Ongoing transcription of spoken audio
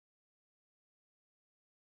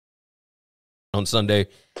on Sunday.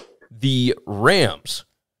 The Rams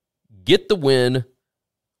get the win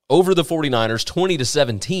over the 49ers,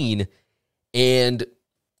 20-17, and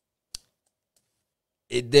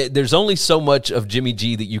there's only so much of Jimmy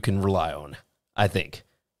G that you can rely on, I think.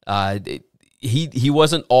 He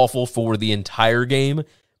wasn't awful for the entire game,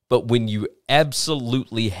 but when you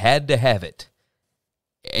absolutely had to have it,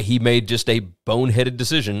 he made just a boneheaded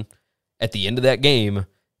decision at the end of that game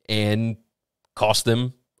and cost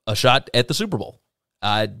them a shot at the Super Bowl.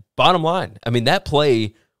 Bottom line, I mean, that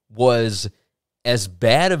play was as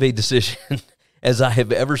bad of a decision as I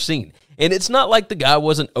have ever seen. And it's not like the guy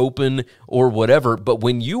wasn't open or whatever, but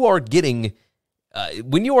when you are getting,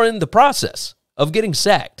 when you are in the process of getting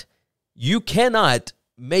sacked, you cannot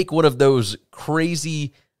make one of those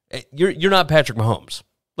crazy, you're not Patrick Mahomes.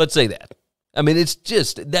 Let's say that. I mean, it's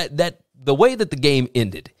just that the way that the game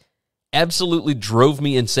ended absolutely drove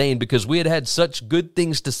me insane because we had such good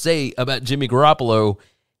things to say about Jimmy Garoppolo,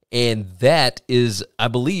 and that is, I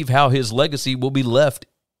believe, how his legacy will be left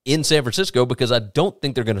in San Francisco because I don't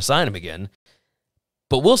think they're going to sign him again.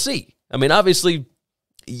 But we'll see. I mean, obviously,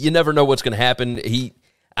 you never know what's going to happen.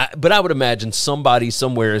 But I would imagine somebody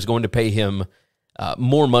somewhere is going to pay him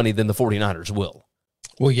more money than the 49ers will.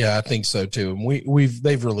 Well, yeah, I think so too.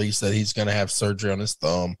 They've released that he's going to have surgery on his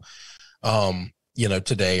thumb,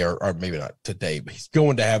 today or maybe not today, but he's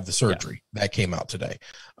going to have the surgery. Yeah. That came out today.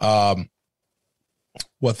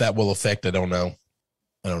 What that will affect, I don't know.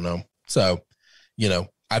 So,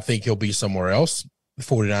 I think he'll be somewhere else. The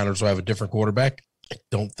 49ers will have a different quarterback. I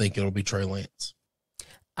don't think it'll be Trey Lance.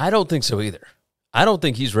 I don't think so either. I don't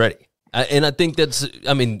think he's ready. And I think it's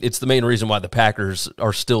the main reason why the Packers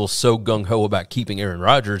are still so gung-ho about keeping Aaron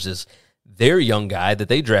Rodgers is their young guy that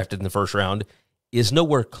they drafted in the first round is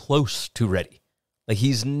nowhere close to ready. Like,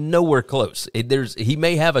 he's nowhere close. He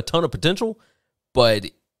may have a ton of potential, but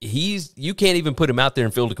you can't even put him out there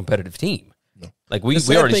and field a competitive team. No. Like, we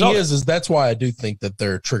already saw that. Is that's why I do think that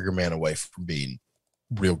they're a trigger man away from being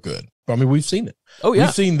real good. I mean, we've seen it. Oh, yeah.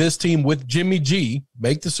 We've seen this team with Jimmy G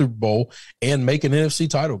make the Super Bowl and make an NFC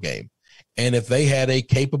title game. And if they had a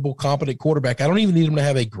capable, competent quarterback, I don't even need them to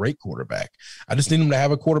have a great quarterback. I just need them to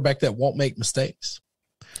have a quarterback that won't make mistakes.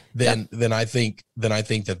 Then I think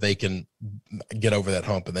that they can get over that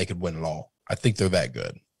hump and they could win it all. I think they're that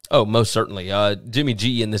good. Oh, most certainly. Jimmy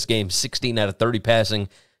G in this game, 16 out of 30 passing,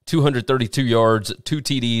 232 yards, 2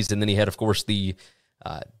 TDs, and then he had, of course, the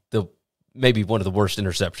maybe one of the worst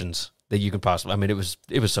interceptions that you can possibly. I mean, it was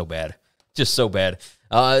so bad, just so bad.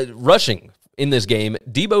 Rushing in this game,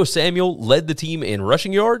 Deebo Samuel led the team in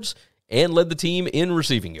rushing yards and led the team in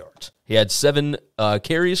receiving yards. He had 7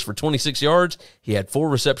 carries for 26 yards. He had 4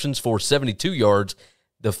 receptions for 72 yards.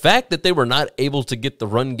 The fact that they were not able to get the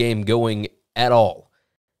run game going at all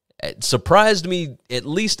surprised me at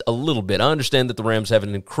least a little bit. I understand that the Rams have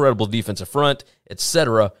an incredible defensive front,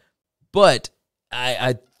 etc., but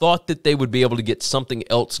I thought that they would be able to get something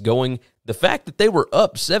else going. The fact that they were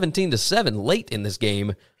up 17-7 late in this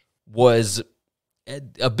game was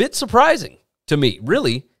a bit surprising to me,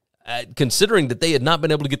 really, considering that they had not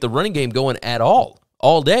been able to get the running game going at all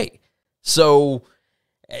day. So,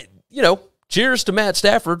 cheers to Matt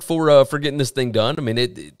Stafford for getting this thing done. I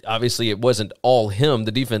mean, obviously it wasn't all him.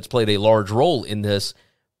 The defense played a large role in this,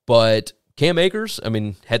 but Cam Akers,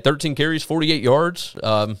 had 13 carries, 48 yards.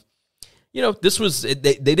 This was they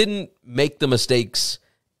didn't make the mistakes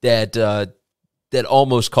that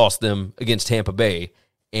almost cost them against Tampa Bay,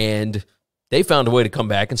 and they found a way to come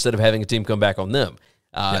back instead of having a team come back on them.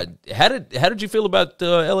 How did you feel about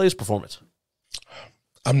LA's performance?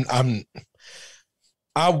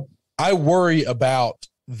 I worry about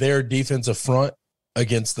their defensive front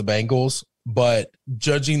against the Bengals, but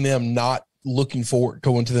judging them not looking forward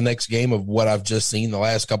going to the next game of what I've just seen the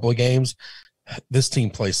last couple of games, this team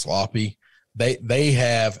plays sloppy. They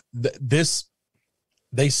have this.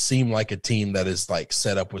 They seem like a team that is like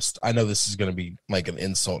set up with. I know this is going to be like an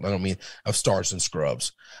insult. I don't mean of stars and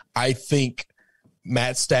scrubs. I think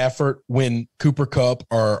Matt Stafford, when Cooper Kupp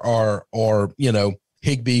or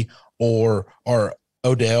Higbee or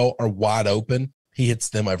Odell are wide open, he hits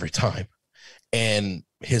them every time, and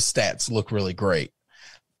his stats look really great.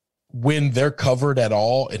 When they're covered at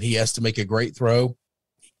all and he has to make a great throw,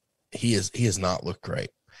 he has not looked great.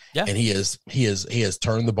 Yeah. And he has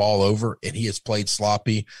turned the ball over and he has played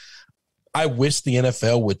sloppy. I wish the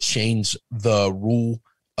NFL would change the rule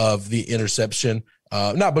of the interception,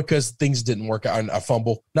 not because things didn't work out, a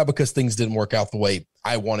fumble, not because things didn't work out the way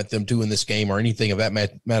I wanted them to in this game or anything of that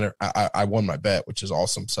matter. I won my bet, which is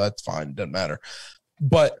awesome, so that's fine. It doesn't matter.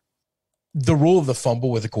 But the rule of the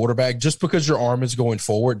fumble with a quarterback, just because your arm is going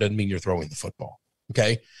forward doesn't mean you're throwing the football.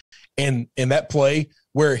 Okay. And that play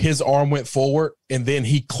where his arm went forward and then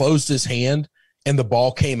he closed his hand and the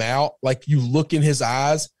ball came out, like you look in his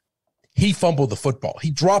eyes, he fumbled the football.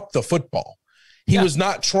 He dropped the football. He was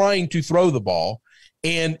not trying to throw the ball.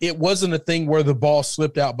 And it wasn't a thing where the ball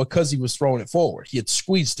slipped out because he was throwing it forward. He had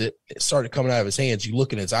squeezed it. It started coming out of his hands. You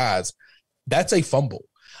look in his eyes. That's a fumble.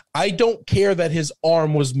 I don't care that his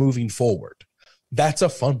arm was moving forward. That's a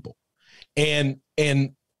fumble. And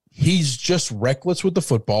he's just reckless with the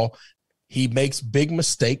football. He makes big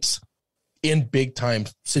mistakes in big time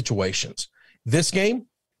situations. This game,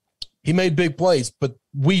 he made big plays, but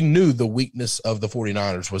we knew the weakness of the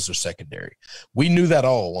 49ers was their secondary. We knew that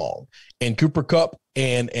all along. And Cooper Kupp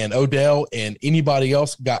and Odell and anybody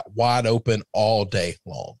else got wide open all day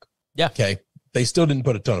long. Yeah. Okay. They still didn't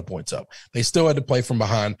put a ton of points up. They still had to play from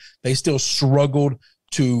behind. They still struggled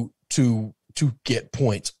to get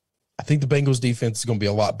points. I think the Bengals defense is going to be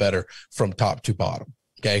a lot better from top to bottom.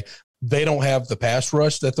 Okay. They don't have the pass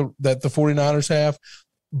rush that the 49ers have,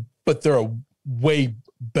 but they're a way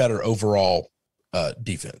better overall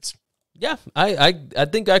defense. Yeah, I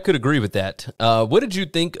think I could agree with that. What did you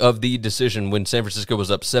think of the decision when San Francisco was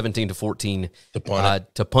up 17-14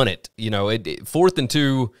 to punt it? You know, 4th and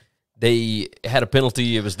 2, they had a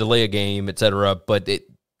penalty. It was delay a game, et cetera. But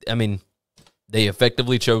they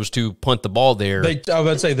effectively chose to punt the ball there. I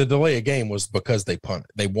would say the delay of game was because they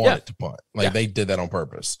punted. They wanted to punt. They did that on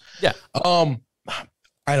purpose. Yeah.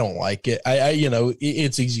 I don't like it.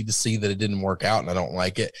 It's easy to see that it didn't work out, and I don't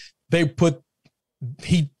like it.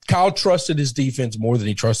 Kyle trusted his defense more than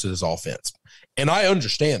he trusted his offense. And I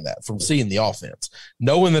understand that from seeing the offense,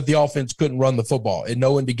 knowing that the offense couldn't run the football and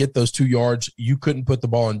knowing to get those 2 yards, you couldn't put the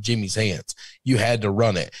ball in Jimmy's hands. You had to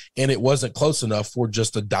run it. And it wasn't close enough for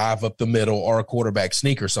just a dive up the middle or a quarterback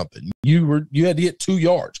sneak or something. You had to get 2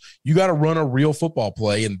 yards. You got to run a real football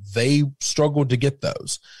play, and they struggled to get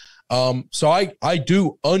those. So I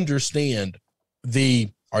do understand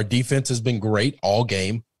our defense has been great all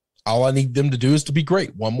game. All I need them to do is to be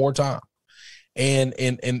great one more time. And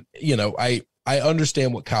I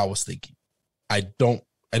understand what Kyle was thinking. I don't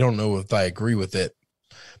know if I agree with it,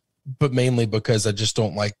 but mainly because I just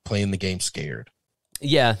don't like playing the game scared.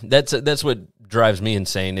 Yeah, that's what drives me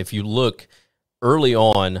insane. If you look early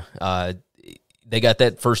on, they got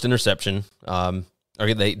that first interception, or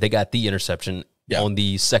they got the interception on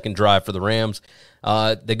the second drive for the Rams.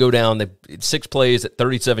 They go down 6 plays at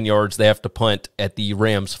 37 yards. They have to punt at the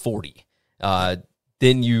Rams 40.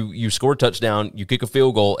 Then you score a touchdown. You kick a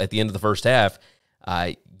field goal at the end of the first half.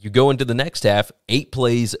 You go into the next half, 8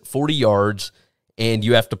 plays, 40 yards, and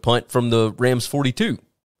you have to punt from the Rams 42.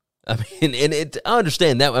 I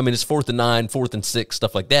understand that. It's 4th and 9, 4th and 6,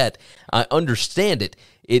 stuff like that. I understand it.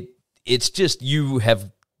 It's just you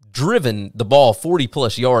have driven the ball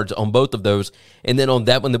 40-plus yards on both of those. And then on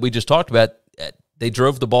that one that we just talked about, they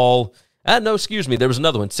drove the ball. There was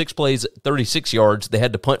another one, 6 plays, 36 yards. They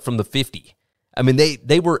had to punt from the 50.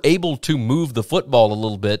 They were able to move the football a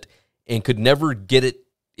little bit and could never get it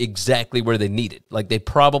exactly where they needed. Like, they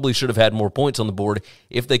probably should have had more points on the board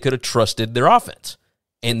if they could have trusted their offense.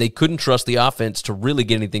 And they couldn't trust the offense to really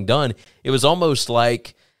get anything done. It was almost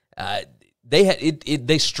like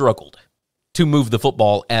they struggled to move the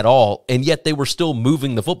football at all, and yet they were still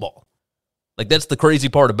moving the football. Like, that's the crazy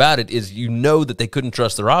part about it, is that they couldn't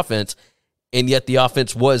trust their offense, and yet the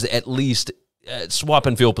offense was at least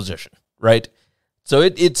swapping field position, right? So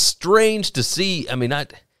it's strange to see.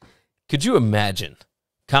 Could you imagine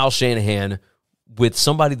Kyle Shanahan with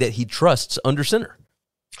somebody that he trusts under center?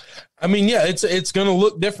 It's going to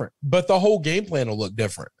look different, but the whole game plan will look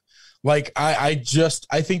different. Like, I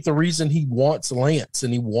think the reason he wants Lance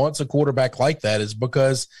and he wants a quarterback like that is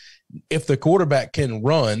because if the quarterback can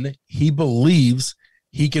run, he believes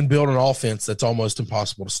he can build an offense that's almost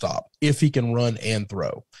impossible to stop if he can run and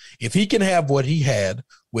throw. If he can have what he had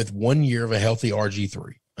with 1 year of a healthy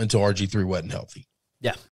RG3 until RG3 wasn't healthy.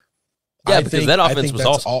 Yeah. Yeah, because that offense was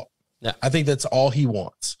awesome. I think that's all he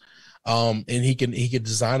wants. And he can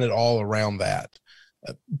design it all around that.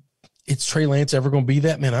 Is Trey Lance ever going to be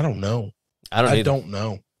that? Man, I don't know. I don't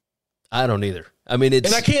know. I don't either. And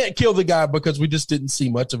I can't kill the guy because we just didn't see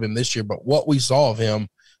much of him this year, but what we saw of him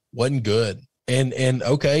wasn't good. And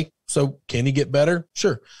okay, so can he get better?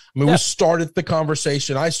 Sure. we started the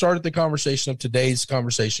conversation. I started the conversation of today's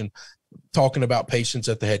conversation talking about patience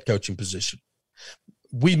at the head coaching position.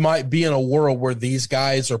 We might be in a world where these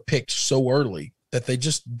guys are picked so early that they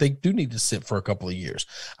do need to sit for a couple of years.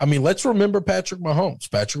 Let's remember Patrick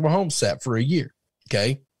Mahomes. Patrick Mahomes sat for a year,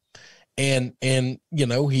 okay? And he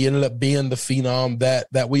ended up being the phenom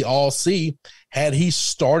that we all see. Had he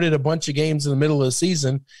started a bunch of games in the middle of the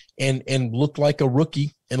season and looked like a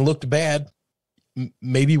rookie and looked bad,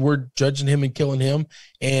 maybe we're judging him and killing him,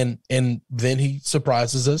 and then he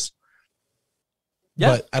surprises us.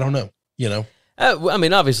 Yeah. But I don't know, I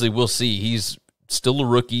mean, obviously we'll see. He's still a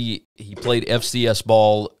rookie. He played FCS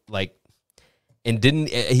ball, and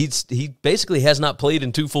he basically has not played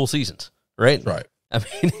in 2 full seasons, right? Right. I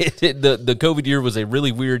mean, the COVID year was a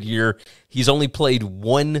really weird year. He's only played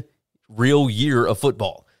 1 real year of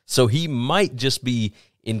football. So he might just be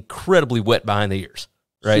incredibly wet behind the ears,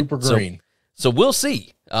 right? Super green. So we'll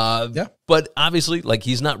see. Yeah. But obviously,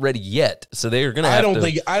 he's not ready yet. So they're going to have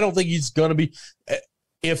to. I don't think he's going to be.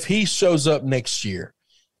 If he shows up next year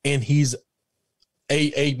and he's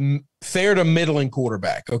a fair to middling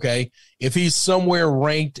quarterback, okay? If he's somewhere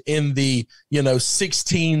ranked in the,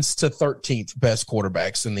 16th to 13th best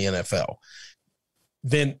quarterbacks in the NFL,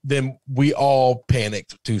 then we all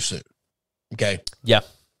panicked too soon, okay? Yeah.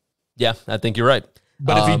 Yeah, I think you're right.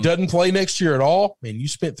 But if he doesn't play next year at all, man, you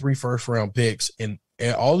spent 3 first-round picks, and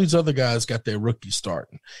all these other guys got their rookies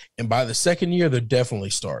starting. And by the second year, they're definitely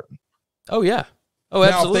starting. Oh, yeah. Oh,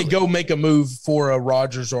 absolutely. Now, if they go make a move for a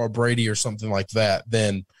Rodgers or a Brady or something like that,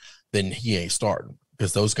 then he ain't starting,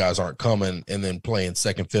 because those guys aren't coming and then playing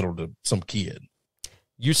second fiddle to some kid.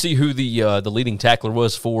 You see who the leading tackler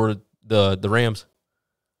was for the Rams?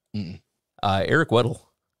 Eric Weddle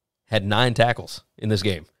had 9 tackles in this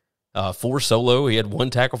game. 4 solo. He had 1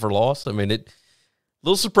 tackle for loss. I mean, a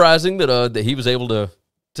little surprising that he was able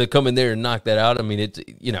to come in there and knock that out. I mean,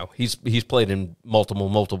 he's played in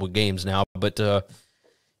multiple games now, but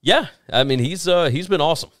yeah, I mean, he's been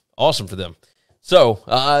awesome for them. So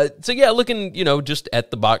yeah, looking, just at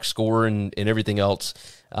the box score and everything else,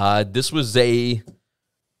 this was an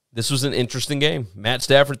interesting game. Matt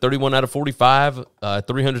Stafford, 31 out of 45,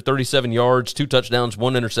 337 yards, 2 touchdowns,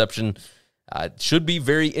 1 interception. Should be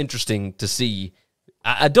very interesting to see.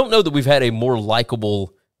 I don't know that we've had a more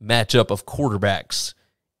likable matchup of quarterbacks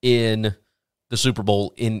in the Super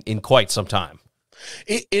Bowl in quite some time.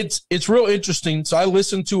 It's real interesting. So I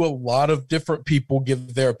listen to a lot of different people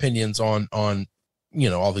give their opinions on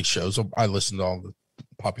all these shows. I listen to all the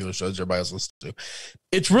popular shows everybody else listens to.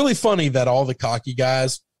 It's really funny that all the cocky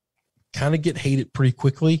guys kind of get hated pretty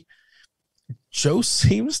quickly. Joe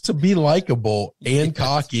seems to be likable and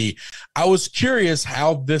cocky. I was curious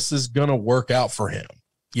how this is going to work out for him.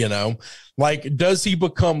 Does he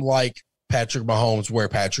become like Patrick Mahomes, where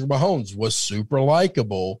Patrick Mahomes was super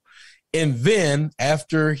likable, and then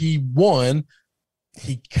after he won,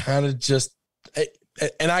 he kind of just,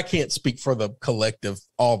 and I can't speak for the collective,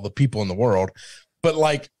 all the people in the world, but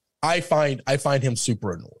I find him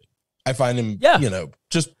super annoying. I find him,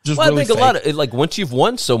 just well, really I think fake. A lot of once you've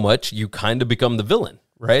won so much, you kind of become the villain,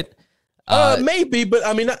 right? Maybe, but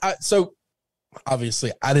I mean, so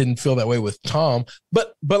obviously I didn't feel that way with Tom,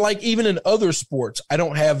 but even in other sports, I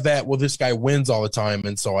don't have that, well, this guy wins all the time,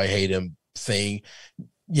 and so I hate him thing.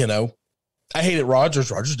 I hated Rodgers.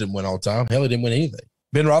 Rodgers didn't win all the time. Hell, he didn't win anything.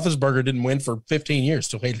 Ben Roethlisberger didn't win for 15 years.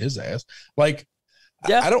 Still hated his ass. I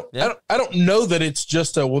don't know that it's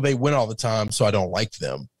just they win all the time, so I don't like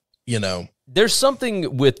them. There's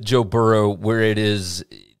something with Joe Burrow where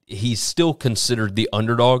he's still considered the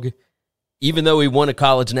underdog, even though he won a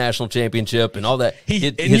college national championship and all that.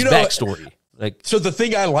 His backstory. So the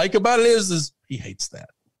thing I like about it is he hates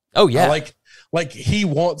that. Oh yeah. He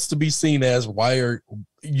wants to be seen as,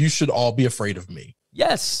 you should all be afraid of me.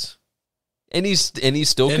 Yes. And he's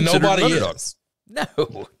still and considered nobody an underdog. Is.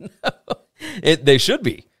 No. They should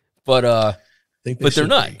be. But they're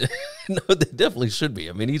not. No, they definitely should be.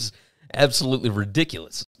 I mean, he's absolutely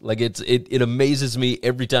ridiculous. It amazes me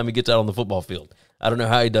every time he gets out on the football field. I don't know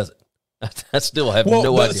how he does it. I still have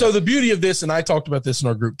no idea. So the beauty of this, and I talked about this in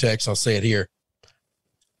our group text, I'll say it here.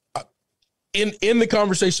 In the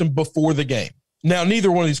conversation before the game, now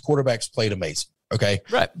neither one of these quarterbacks played amazing. Okay.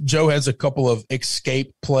 Right. Joe has a couple of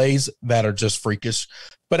escape plays that are just freakish,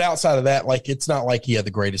 but outside of that, it's not like he had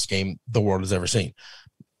the greatest game the world has ever seen.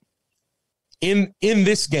 In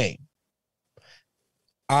this game,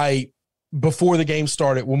 before the game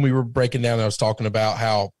started, when we were breaking down, I was talking about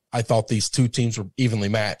how I thought these two teams were evenly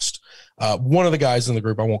matched. One of the guys in the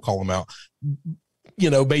group, I won't call him out,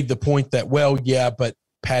 made the point that, well, yeah, but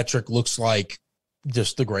Patrick looks like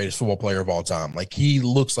just the greatest football player of all time. He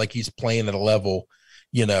looks like he's playing at a level,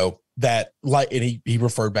 that and he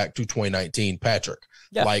referred back to 2019 Patrick.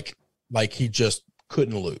 Yeah. He just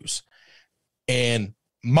couldn't lose. And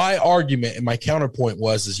my argument and my counterpoint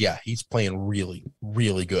was, he's playing really,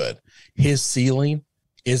 really good. His ceiling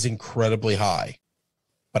is incredibly high.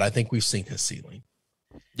 but I think we've seen his ceiling.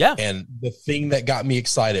 Yeah. And the thing that got me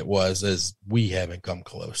excited is we haven't come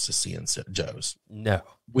close to seeing Joe's. No.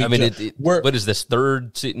 What is this,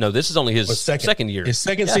 third? No, this is only his second year. His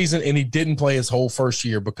second season, and he didn't play his whole first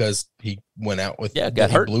year because he went out with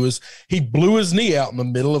got hurt. He blew his knee out in the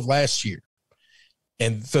middle of last year.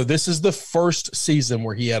 And so this is the first season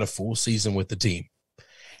where he had a full season with the team.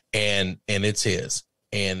 And it's his.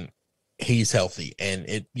 And he's healthy.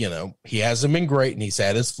 And he hasn't been great, and he's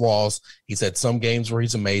had his flaws. He's had some games where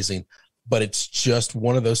he's amazing, but it's just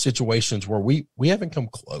one of those situations where we haven't come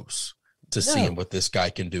close to seeing what this guy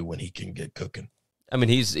can do when he can get cooking. I mean,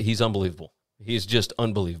 he's unbelievable. He's just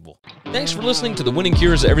unbelievable. Thanks for listening to the Winning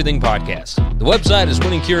Cures Everything podcast. The website is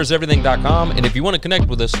winningcureseverything.com, and if you want to connect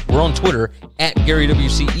with us, we're on Twitter at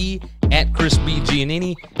GaryWCE, at Chris B.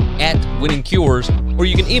 Giannini, at Winning Cures, or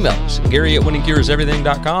you can email us, Gary at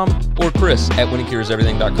winningcureseverything.com or Chris at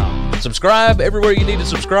winningcureseverything.com. Subscribe everywhere you need to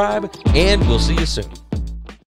subscribe, and we'll see you soon.